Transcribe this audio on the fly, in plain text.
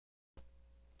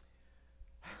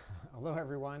Hello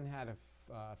everyone. Had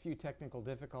a few technical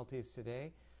difficulties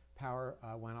today. Power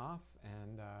went off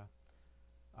and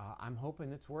I'm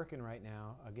hoping it's working right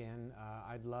now. Again,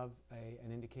 I'd love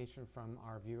an indication from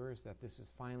our viewers that this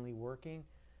is finally working.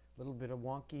 A little bit of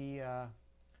wonky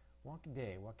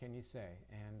day, what can you say?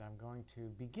 And I'm going to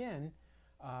begin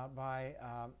by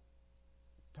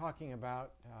talking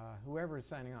about whoever is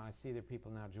signing on. I see there are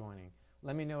people now joining.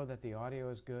 Let me know that the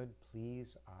audio is good,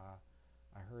 please.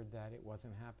 I heard that it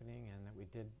wasn't happening and that we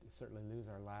did certainly lose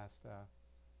our last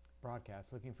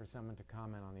broadcast. Looking for someone to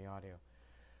comment on the audio.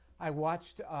 I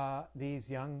watched these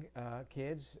young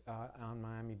kids on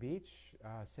Miami Beach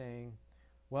saying,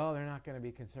 well, they're not going to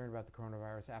be concerned about the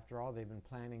coronavirus. After all, they've been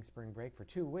planning spring break for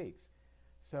 2 weeks.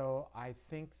 So I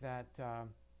think that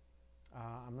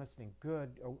I'm listening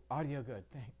good. Oh, audio good.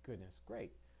 Thank goodness.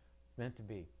 Great. It's meant to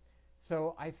be.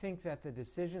 So I think that the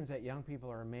decisions that young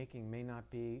people are making may not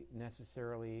be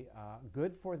necessarily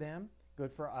good for them,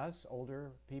 good for us,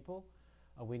 older people.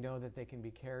 We know that they can be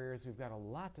carriers. We've got a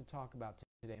lot to talk about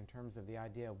today in terms of the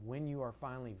idea of when you are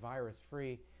finally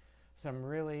virus-free. Some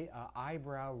really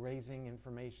eyebrow-raising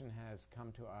information has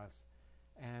come to us.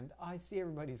 And I see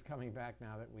everybody's coming back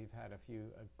now that we've had a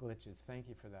few glitches. Thank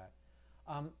you for that.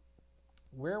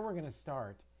 Where we're going to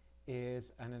start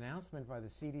is an announcement by the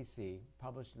CDC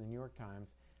published in the New York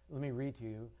Times. Let me read to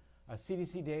you.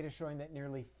 CDC data showing that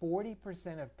nearly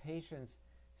 40% of patients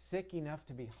sick enough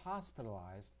to be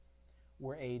hospitalized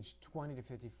were aged 20 to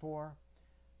 54,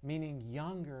 meaning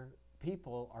younger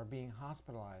people are being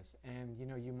hospitalized. And you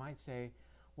know, you might say,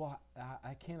 well,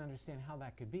 I can't understand how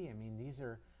that could be. I mean, these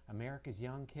are America's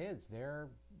young kids. They're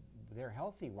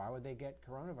healthy. Why would they get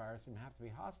coronavirus and have to be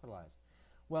hospitalized?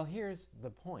 Well, here's the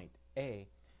point.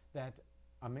 That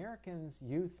Americans'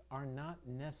 youth are not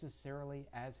necessarily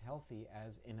as healthy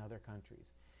as in other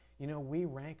countries. You know, we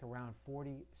rank around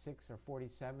 46th or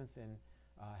 47th in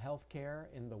healthcare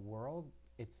in the world.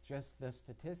 It's just the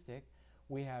statistic.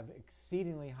 We have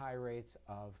exceedingly high rates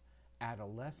of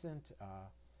adolescent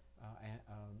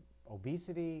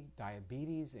obesity,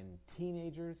 diabetes in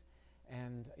teenagers,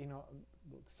 and you know,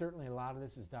 certainly a lot of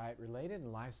this is diet related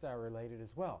and lifestyle related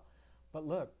as well. But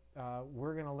look,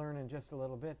 we're going to learn in just a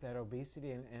little bit that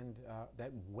obesity and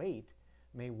that weight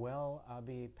may well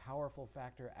be a powerful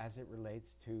factor as it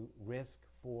relates to risk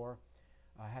for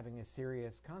having a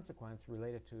serious consequence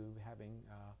related to having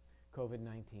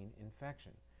COVID-19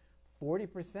 infection.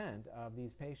 40% of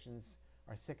these patients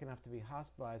are sick enough to be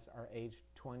hospitalized are aged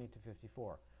 20 to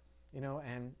 54. You know,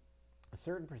 and a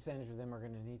certain percentage of them are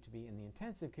going to need to be in the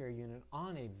intensive care unit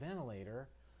on a ventilator.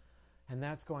 And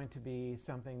that's going to be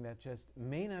something that just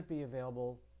may not be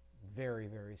available very,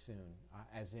 very soon,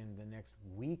 as in the next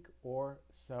week or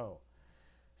so.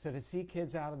 So to see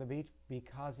kids out on the beach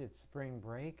because it's spring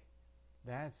break,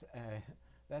 that's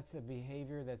a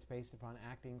behavior that's based upon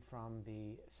acting from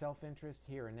the self-interest,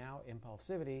 here and now,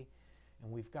 impulsivity,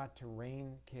 and we've got to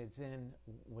rein kids in.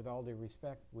 With all due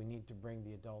respect, we need to bring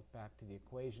the adult back to the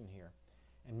equation here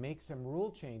and make some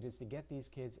rule changes to get these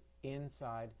kids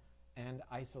inside and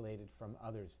isolated from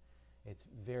others. It's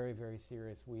very, very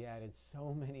serious. We added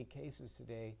so many cases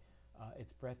today,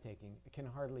 it's breathtaking. It can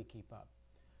hardly keep up.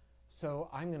 So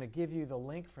I'm going to give you the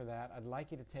link for that. I'd like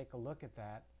you to take a look at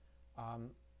that.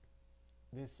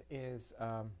 This is,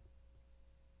 I'll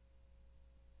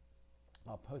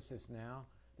post this now.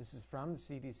 This is from the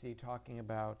CDC talking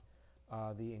about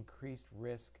the increased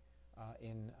risk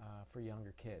for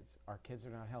younger kids. Our kids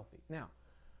are not healthy. Now,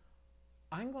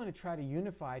 I'm going to try to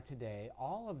unify today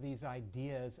all of these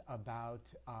ideas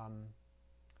about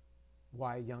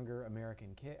why younger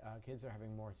American kids are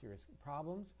having more serious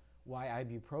problems, why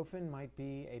ibuprofen might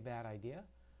be a bad idea,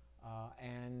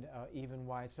 and even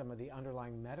why some of the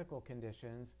underlying medical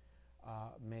conditions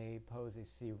may pose a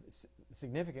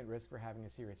significant risk for having a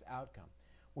serious outcome.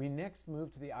 We next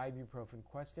move to the ibuprofen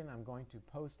question. I'm going to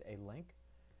post a link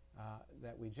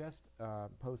that we just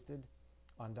posted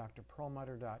on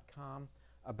drperlmutter.com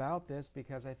about this,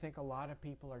 because I think a lot of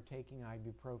people are taking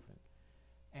ibuprofen.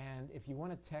 And if you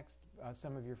want to text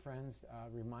some of your friends,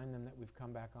 remind them that we've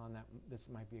come back on, that this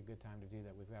might be a good time to do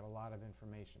that. We've got a lot of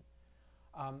information.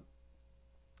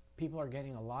 People are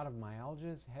getting a lot of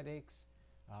myalgias, headaches,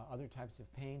 other types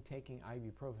of pain, taking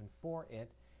ibuprofen for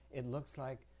it. It looks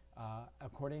like,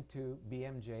 according to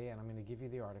BMJ, and I'm going to give you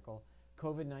the article,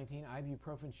 COVID-19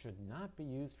 ibuprofen should not be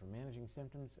used for managing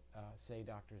symptoms, say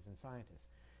doctors and scientists.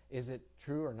 Is it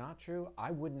true or not true?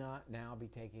 I would not now be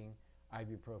taking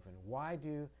ibuprofen. Why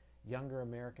do younger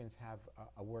Americans have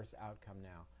a worse outcome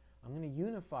now? I'm going to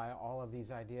unify all of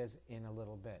these ideas in a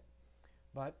little bit.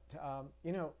 But,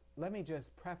 you know, let me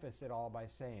just preface it all by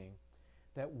saying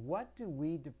that what do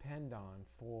we depend on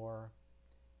for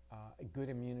good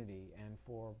immunity and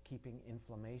for keeping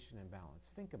inflammation in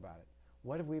balance? Think about it.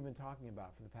 What have we been talking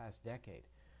about for the past decade?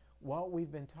 What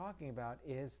we've been talking about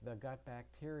is the gut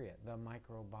bacteria, the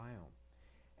microbiome.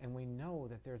 And we know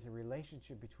that there's a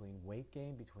relationship between weight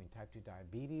gain, between type 2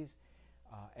 diabetes,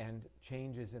 and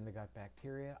changes in the gut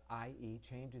bacteria, i.e.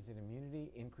 changes in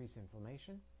immunity, increased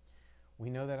inflammation. We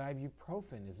know that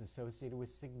ibuprofen is associated with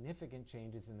significant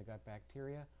changes in the gut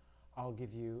bacteria. I'll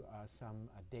give you some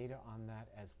data on that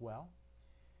as well.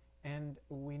 And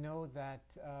we know that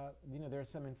there are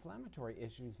some inflammatory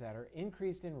issues that are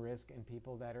increased in risk in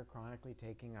people that are chronically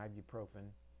taking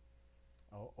ibuprofen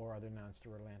or other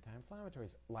nonsteroidal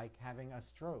anti-inflammatories, like having a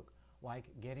stroke, like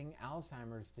getting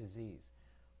Alzheimer's disease,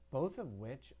 both of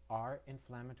which are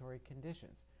inflammatory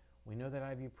conditions. We know that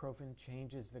ibuprofen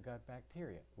changes the gut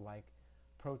bacteria, like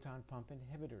proton pump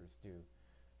inhibitors do.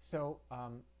 So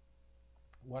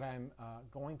what I'm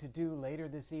going to do later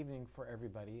this evening for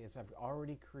everybody is I've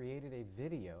already created a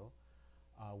video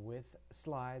with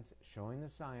slides showing the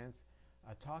science,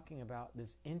 talking about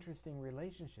this interesting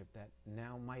relationship that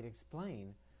now might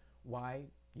explain why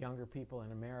younger people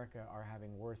in America are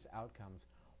having worse outcomes,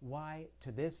 why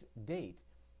to this date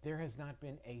there has not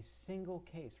been a single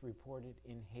case reported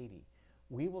in Haiti.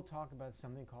 We will talk about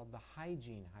something called the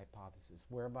hygiene hypothesis,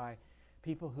 whereby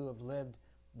people who have lived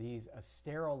these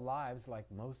sterile lives like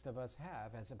most of us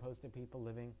have, as opposed to people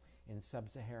living in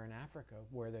sub-Saharan Africa,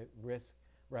 where the risk,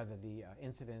 rather the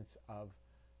incidence of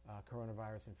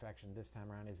coronavirus infection this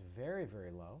time around is very,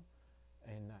 very low.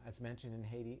 And as mentioned in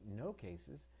Haiti, no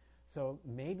cases. So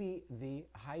maybe the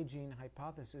hygiene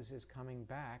hypothesis is coming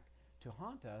back to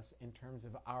haunt us in terms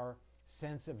of our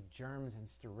sense of germs and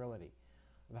sterility.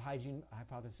 The hygiene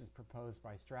hypothesis proposed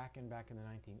by Strachan back in the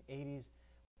 1980s,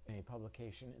 in a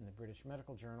publication in the British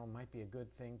Medical Journal, might be a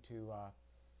good thing to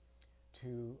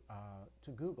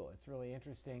Google. It's really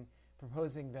interesting,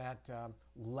 proposing that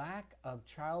lack of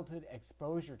childhood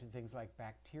exposure to things like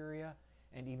bacteria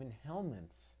and even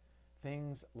helminths,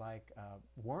 things like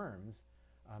worms,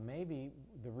 may be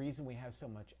the reason we have so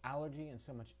much allergy and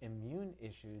so much immune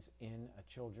issues in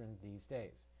children these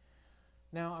days.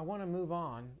 Now, I want to move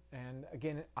on, and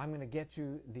again, I'm going to get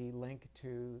you the link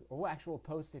to, or actually we'll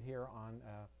post it here on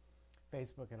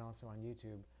Facebook and also on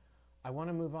YouTube. I want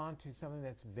to move on to something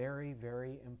that's very,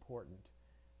 very important.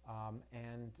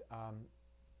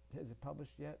 Is it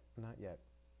published yet? Not yet.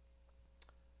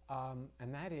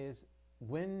 And that is,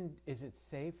 when is it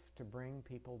safe to bring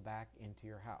people back into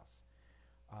your house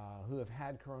who have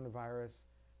had coronavirus?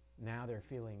 Now they're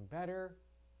feeling better.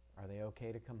 Are they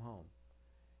okay to come home?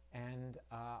 And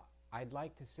I'd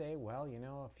like to say, well, you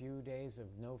know, a few days of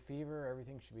no fever,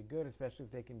 everything should be good, especially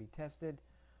if they can be tested.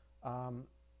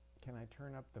 Can I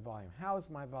turn up the volume? How's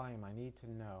my volume? I need to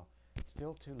know.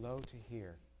 Still too low to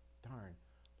hear. Darn.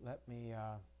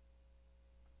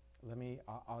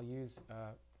 I'll use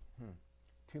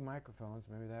two microphones.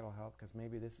 Maybe that'll help, because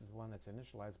maybe this is the one that's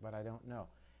initialized, but I don't know.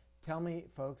 Tell me,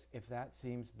 folks, if that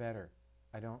seems better.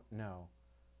 I don't know.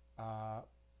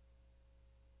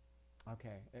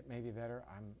 Okay, it may be better.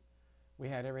 We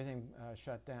had everything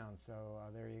shut down, so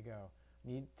there you go.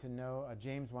 Need to know,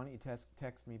 James, why don't you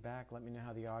text me back? Let me know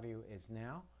how the audio is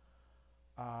now.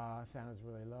 Sound is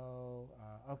really low.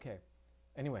 Okay.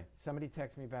 Anyway, somebody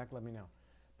text me back, let me know.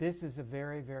 This is a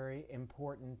very, very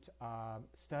important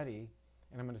study,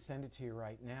 and I'm going to send it to you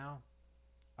right now.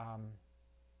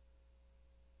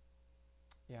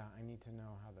 Yeah, I need to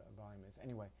know how the volume is.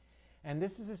 Anyway, and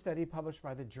this is a study published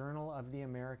by the Journal of the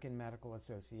American Medical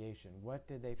Association. What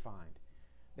did they find?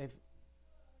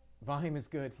 Volume is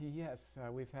good. Yes,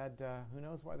 we've had, who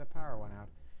knows why the power went out.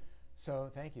 So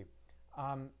thank you.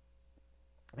 And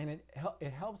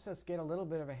it helps us get a little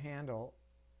bit of a handle.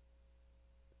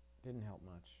 Didn't help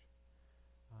much.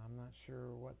 I'm not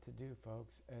sure what to do,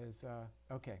 folks.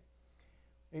 Okay.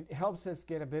 It helps us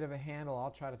get a bit of a handle, I'll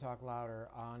try to talk louder,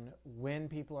 on when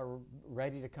people are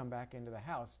ready to come back into the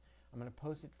house. I'm going to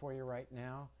post it for you right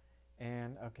now.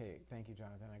 And okay, thank you,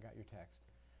 Jonathan. I got your text.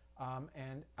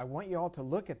 And I want you all to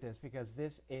look at this, because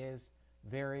this is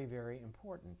very, very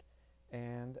important.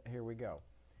 And here we go.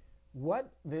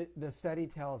 What the study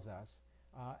tells us,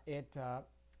 it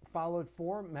followed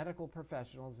 4 medical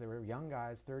professionals. They were young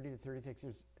guys, 30 to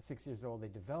 36 years old. They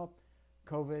developed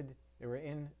COVID. They were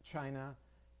in China,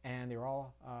 and they were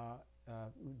all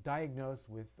diagnosed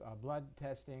with blood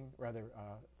testing,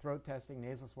 throat testing,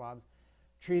 nasal swabs,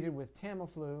 treated with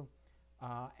Tamiflu,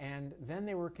 and then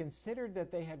they were considered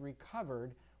that they had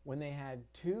recovered when they had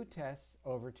 2 tests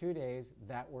over 2 days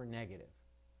that were negative.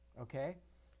 Okay?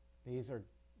 These are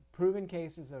proven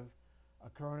cases of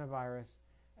coronavirus,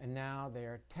 and now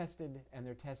they're tested and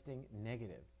they're testing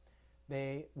negative.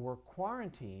 They were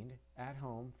quarantined at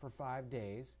home for 5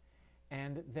 days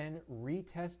and then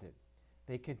retested.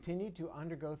 They continued to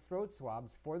undergo throat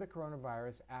swabs for the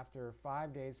coronavirus after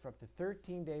 5 days for up to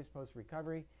 13 days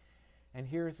post-recovery. And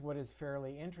here's what is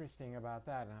fairly interesting about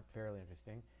that, not fairly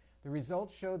interesting. The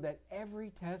results showed that every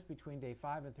test between day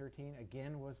 5 and 13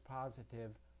 again was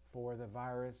positive for the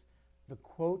virus. The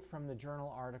quote from the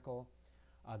journal article,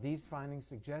 these findings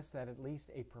suggest that at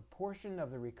least a proportion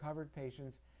of the recovered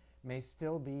patients may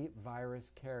still be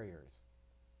virus carriers.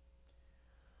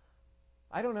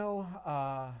 I don't know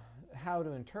how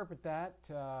to interpret that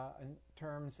in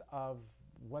terms of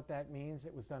what that means.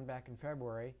 It was done back in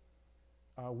February.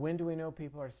 When do we know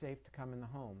people are safe to come in the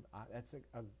home? That's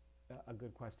a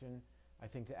good question, I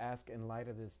think, to ask in light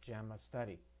of this JAMA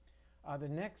study. The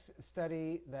next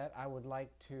study that I would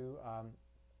like to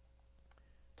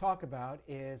talk about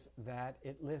is that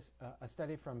it lists a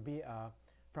study from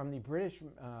the British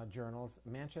journals,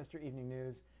 Manchester Evening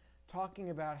News, talking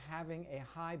about having a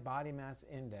high body mass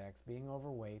index, being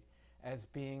overweight, as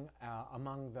being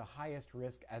among the highest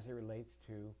risk as it relates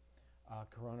to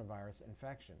coronavirus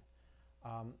infection.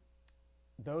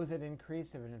 Those at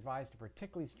increased have been advised to be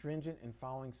particularly stringent in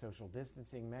following social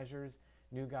distancing measures.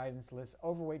 New guidance lists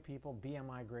overweight people,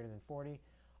 BMI greater than 40,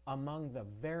 among the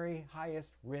very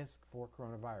highest risk for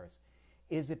coronavirus.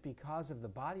 Is it because of the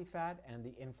body fat and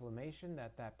the inflammation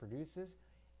that produces?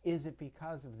 Is it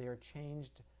because of their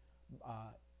changed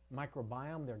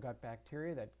microbiome, their gut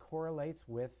bacteria, that correlates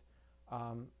with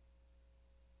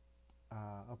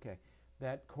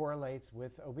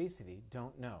obesity?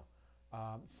 Don't know.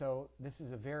 So this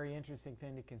is a very interesting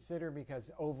thing to consider,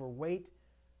 because overweight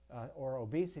or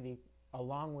obesity,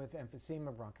 along with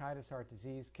emphysema, bronchitis, heart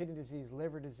disease, kidney disease,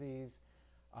 liver disease,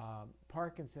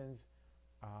 Parkinson's,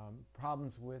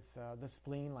 problems with the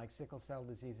spleen like sickle cell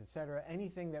disease, etc.,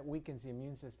 anything that weakens the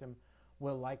immune system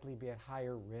will likely be at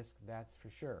higher risk, that's for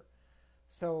sure.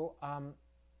 So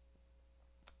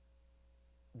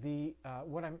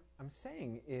what I'm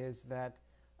saying is that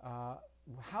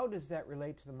how does that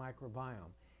relate to the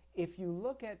microbiome? If you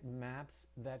look at maps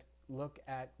that look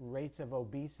at rates of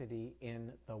obesity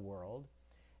in the world,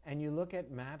 and you look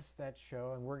at maps that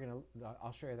show, and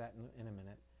I'll show you that in a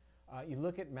minute, you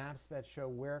look at maps that show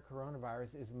where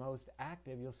coronavirus is most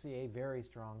active, you'll see a very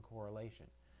strong correlation.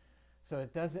 So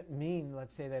it doesn't mean,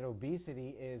 let's say, that obesity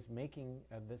is making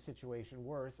the situation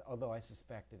worse, although I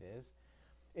suspect it is.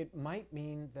 It might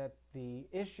mean that the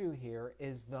issue here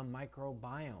is the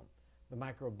microbiome. The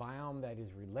microbiome that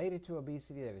is related to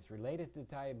obesity, that is related to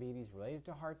diabetes, related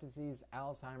to heart disease,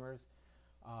 Alzheimer's,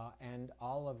 and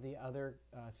all of the other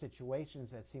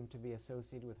situations that seem to be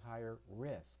associated with higher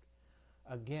risk.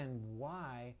 Again,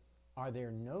 why are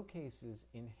there no cases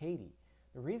in Haiti?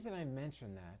 The reason I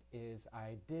mention that is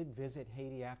I did visit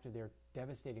Haiti after their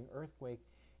devastating earthquake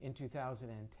in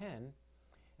 2010,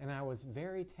 and I was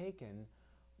very taken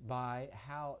by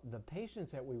how the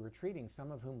patients that we were treating,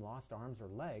 some of whom lost arms or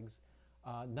legs,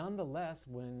 nonetheless,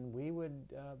 when we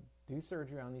would do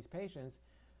surgery on these patients,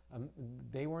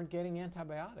 they weren't getting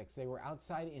antibiotics. They were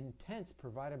outside in tents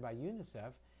provided by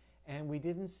UNICEF, and we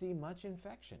didn't see much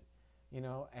infection,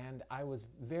 and I was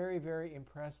very, very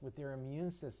impressed with their immune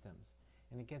systems.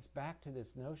 And it gets back to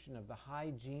this notion of the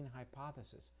hygiene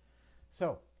hypothesis.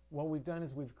 So what we've done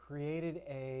is we've created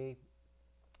a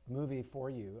movie for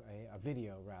you, a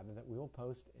video rather, that we will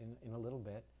post in a little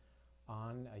bit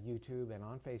on YouTube and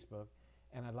on Facebook.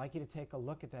 And I'd like you to take a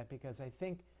look at that, because I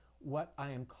think what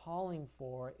I am calling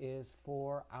for is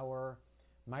for our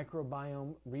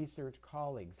microbiome research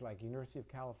colleagues like University of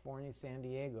California, San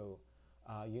Diego,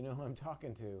 you know who I'm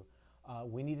talking to.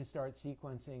 We need to start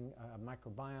sequencing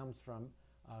microbiomes from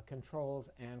controls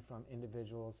and from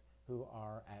individuals who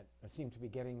seem to be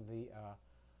getting the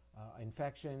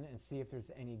infection, and see if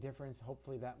there's any difference.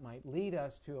 Hopefully that might lead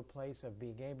us to a place of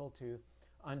being able to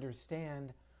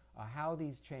understand how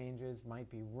these changes might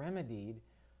be remedied.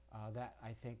 That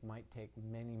I think might take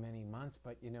many, many months,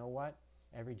 but you know what?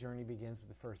 Every journey begins with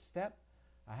the first step.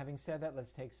 Having said that,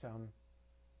 let's take some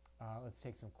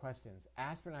questions.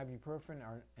 Aspirin, ibuprofen,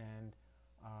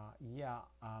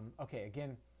 okay,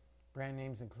 again, brand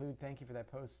names include, thank you for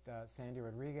that post, Sandy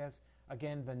Rodriguez.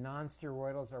 Again, the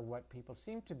non-steroidals are what people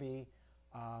seem to be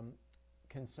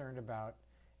concerned about.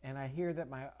 And I hear that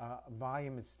my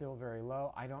volume is still very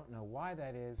low. I don't know why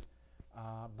that is,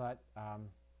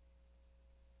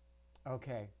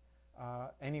 okay.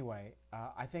 Anyway,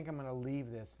 I think I'm going to leave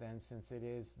this then, since it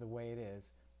is the way it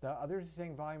is. The others are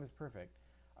saying volume is perfect.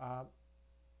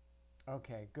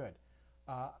 Okay, good.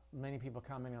 Many people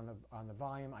commenting on the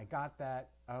volume. I got that.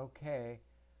 Okay.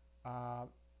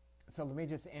 So let me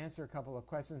just answer a couple of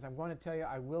questions. I'm going to tell you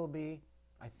I will be,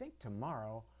 I think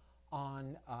tomorrow,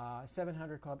 on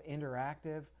 700 Club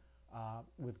Interactive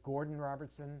with Gordon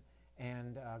Robertson,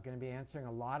 and going to be answering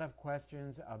a lot of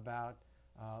questions about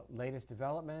latest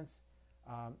developments.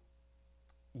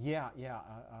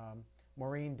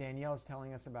 Maureen Danielle is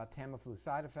telling us about Tamiflu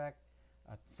side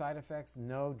effects.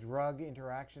 No drug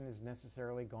interaction is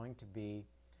necessarily going to be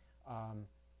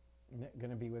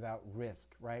without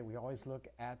risk, right? We always look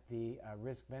at the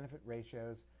risk-benefit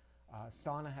ratios.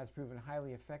 Sauna has proven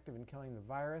highly effective in killing the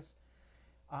virus.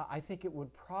 I think it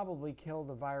would probably kill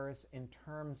the virus in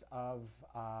terms of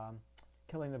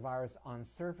killing the virus on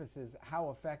surfaces. How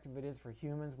effective it is for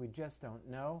humans, we just don't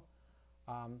know.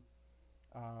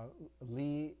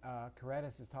 Lee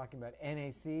Correttis is talking about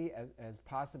NAC as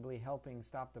possibly helping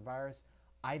stop the virus.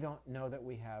 I don't know that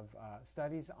we have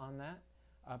studies on that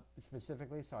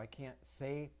specifically, so I can't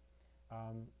say.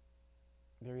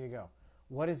 There you go.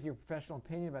 What is your professional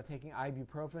opinion about taking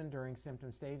ibuprofen during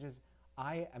symptom stages?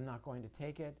 I am not going to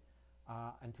take it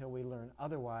until we learn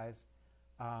otherwise.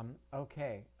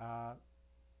 Okay.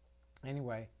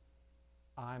 Anyway,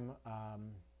 I'm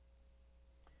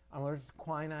allergic to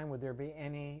quinine. Would there be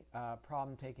any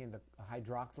problem taking the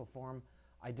hydroxyl form?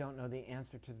 I don't know the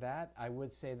answer to that. I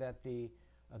would say that the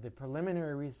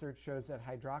preliminary research shows that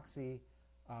hydroxy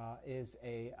is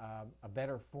a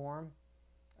better form,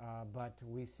 but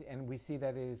we see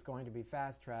that it is going to be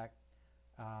fast-tracked.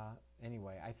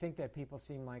 Anyway, I think that people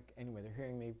seem like, anyway, they're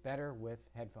hearing me better with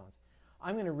headphones.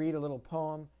 I'm going to read a little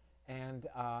poem and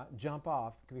jump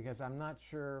off because I'm not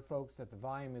sure, folks, that the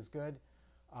volume is good.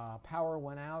 Power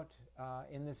went out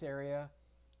in this area.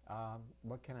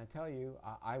 What can I tell you?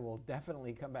 I will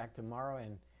definitely come back tomorrow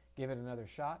and give it another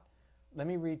shot. Let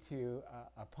me read to you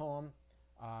a poem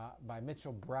by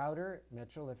Mitchell Browder.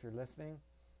 Mitchell, if you're listening,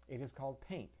 it is called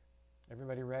Paint.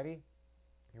 Everybody ready?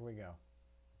 Here we go.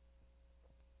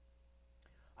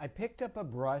 I picked up a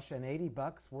brush and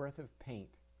 $80 worth of paint.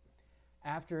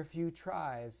 After a few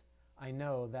tries, I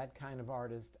know that kind of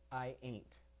artist I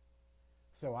ain't.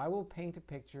 So I will paint a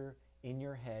picture in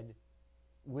your head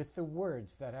with the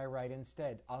words that I write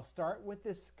instead. I'll start with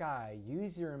the sky.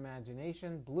 Use your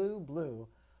imagination. Blue, blue,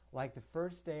 like the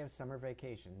first day of summer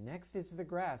vacation. Next is the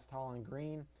grass, tall and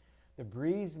green. The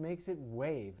breeze makes it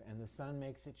wave and the sun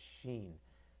makes it sheen.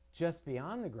 Just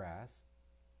beyond the grass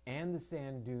and the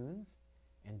sand dunes,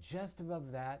 and just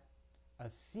above that, a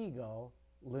seagull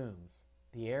looms.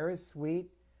 The air is sweet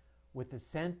with the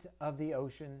scent of the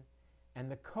ocean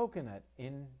and the coconut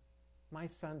in my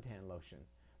suntan lotion.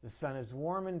 The sun is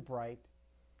warm and bright,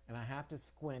 and I have to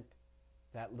squint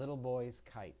that little boy's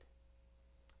kite.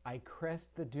 I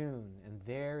crest the dune, and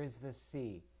there is the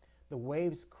sea. The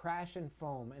waves crash and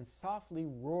foam and softly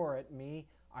roar at me.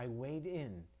 I wade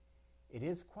in. It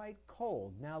is quite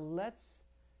cold. Now let's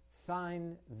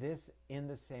sign this in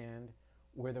the sand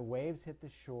where the waves hit the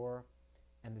shore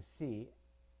and the sea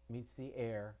meets the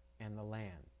air and the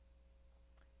land.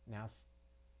 Now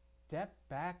step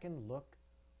back and look.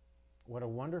 What a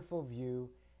wonderful view.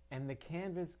 And the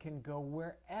canvas can go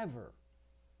wherever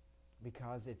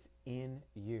because it's in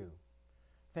you.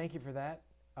 Thank you for that.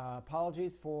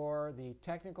 Apologies for the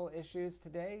technical issues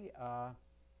today.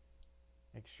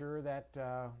 Make sure that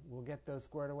we'll get those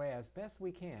squared away as best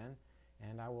we can.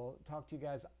 And I will talk to you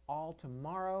guys all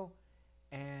tomorrow.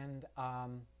 And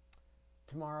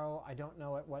tomorrow, I don't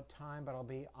know at what time, but I'll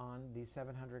be on the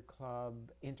 700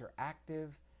 Club Interactive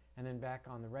and then back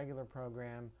on the regular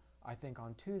program, I think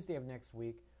on Tuesday of next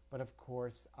week. But of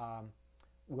course,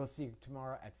 we'll see you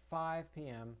tomorrow at 5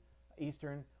 p.m.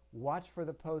 Eastern. Watch for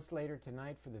the post later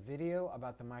tonight for the video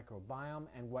about the microbiome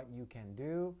and what you can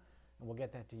do. And we'll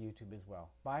get that to YouTube as well.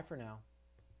 Bye for now.